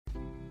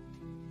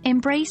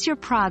Embrace your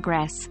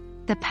progress,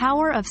 the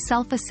power of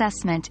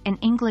self-assessment in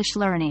English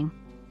learning.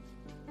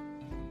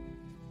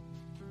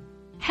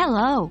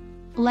 Hello,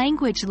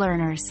 language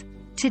learners.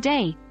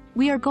 Today,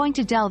 we are going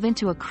to delve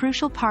into a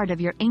crucial part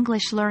of your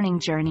English learning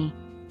journey,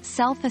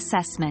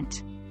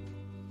 self-assessment.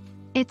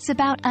 It's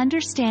about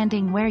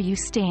understanding where you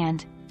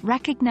stand,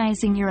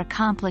 recognizing your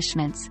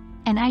accomplishments,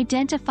 and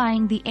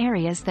identifying the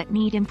areas that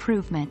need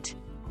improvement.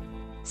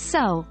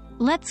 So,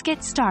 let's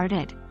get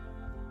started.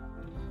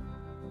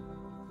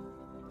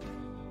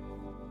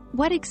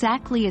 What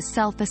exactly is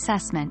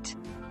self-assessment?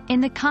 In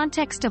the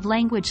context of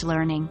language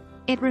learning,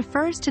 it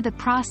refers to the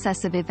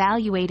process of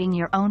evaluating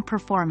your own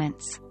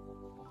performance.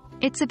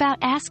 It's about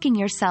asking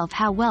yourself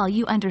how well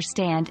you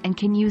understand and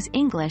can use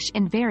English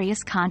in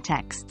various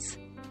contexts.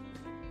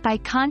 By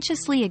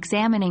consciously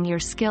examining your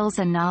skills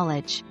and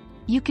knowledge,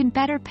 you can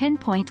better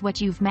pinpoint what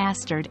you've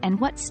mastered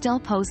and what still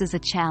poses a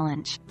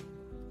challenge.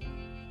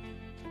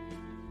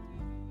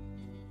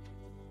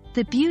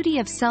 The beauty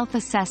of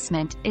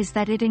self-assessment is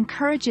that it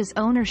encourages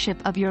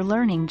ownership of your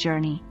learning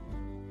journey.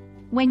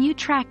 When you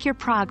track your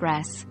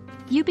progress,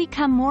 you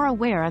become more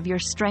aware of your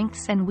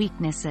strengths and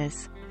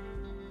weaknesses.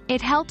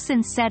 It helps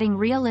in setting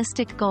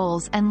realistic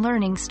goals and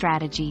learning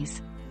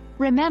strategies.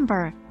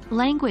 Remember,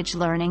 language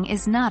learning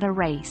is not a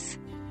race.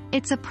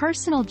 It's a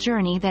personal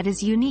journey that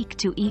is unique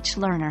to each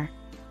learner.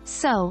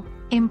 So,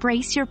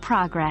 embrace your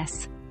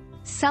progress.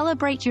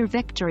 Celebrate your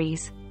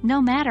victories,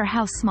 no matter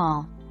how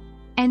small.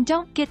 And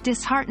don't get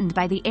disheartened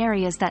by the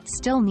areas that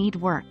still need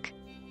work.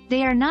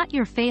 They are not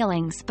your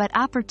failings but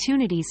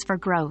opportunities for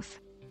growth.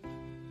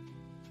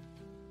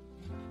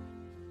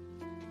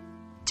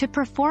 To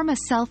perform a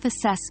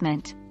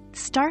self-assessment,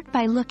 start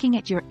by looking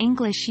at your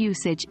English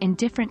usage in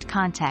different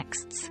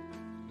contexts.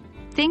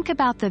 Think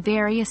about the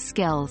various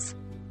skills: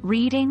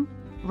 reading,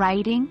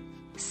 writing,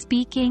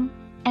 speaking,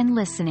 and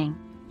listening.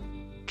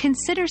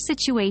 Consider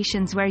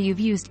situations where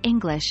you've used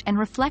English and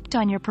reflect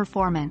on your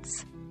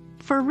performance.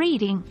 For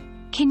reading,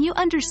 can you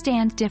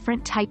understand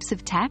different types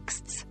of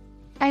texts?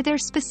 Are there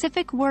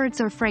specific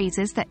words or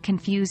phrases that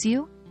confuse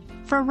you?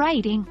 For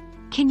writing,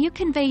 can you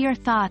convey your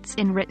thoughts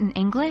in written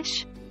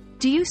English?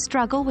 Do you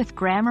struggle with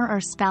grammar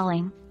or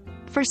spelling?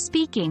 For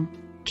speaking,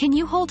 can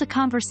you hold a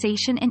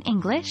conversation in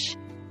English?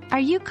 Are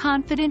you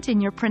confident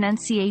in your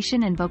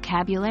pronunciation and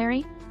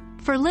vocabulary?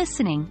 For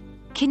listening,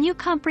 can you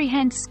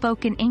comprehend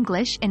spoken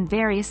English in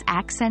various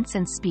accents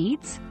and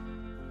speeds?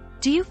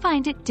 Do you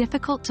find it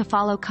difficult to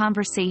follow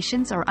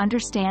conversations or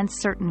understand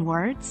certain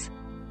words?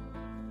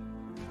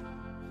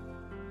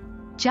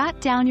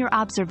 Jot down your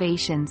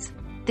observations.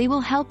 They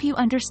will help you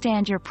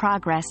understand your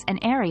progress and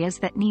areas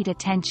that need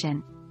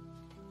attention.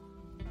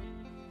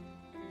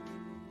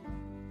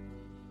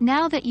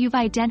 Now that you've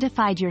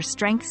identified your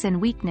strengths and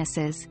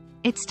weaknesses,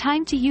 it's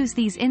time to use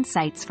these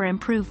insights for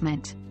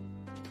improvement.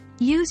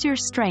 Use your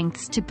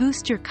strengths to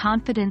boost your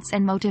confidence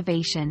and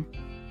motivation.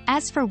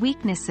 As for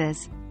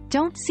weaknesses,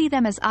 don't see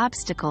them as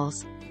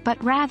obstacles,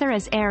 but rather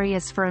as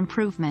areas for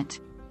improvement.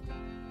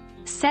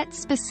 Set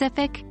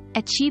specific,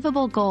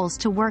 achievable goals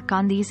to work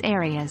on these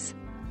areas.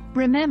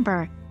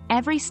 Remember,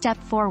 every step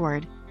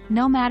forward,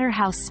 no matter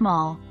how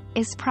small,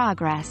 is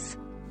progress.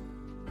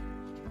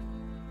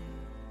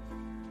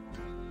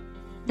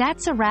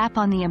 That's a wrap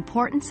on the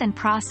importance and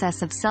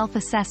process of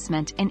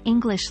self-assessment in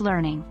English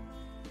learning.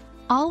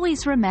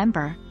 Always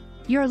remember,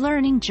 your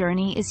learning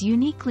journey is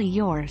uniquely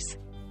yours.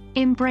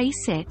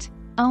 Embrace it,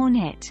 own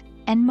it,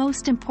 and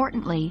most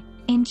importantly,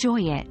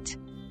 enjoy it.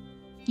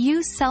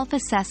 Use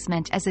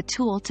self-assessment as a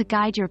tool to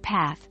guide your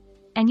path,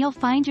 and you'll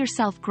find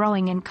yourself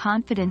growing in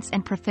confidence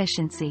and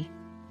proficiency.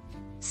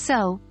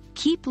 So,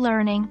 keep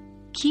learning,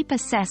 keep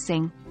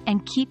assessing,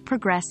 and keep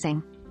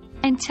progressing.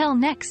 Until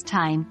next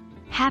time,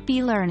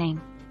 happy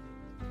learning.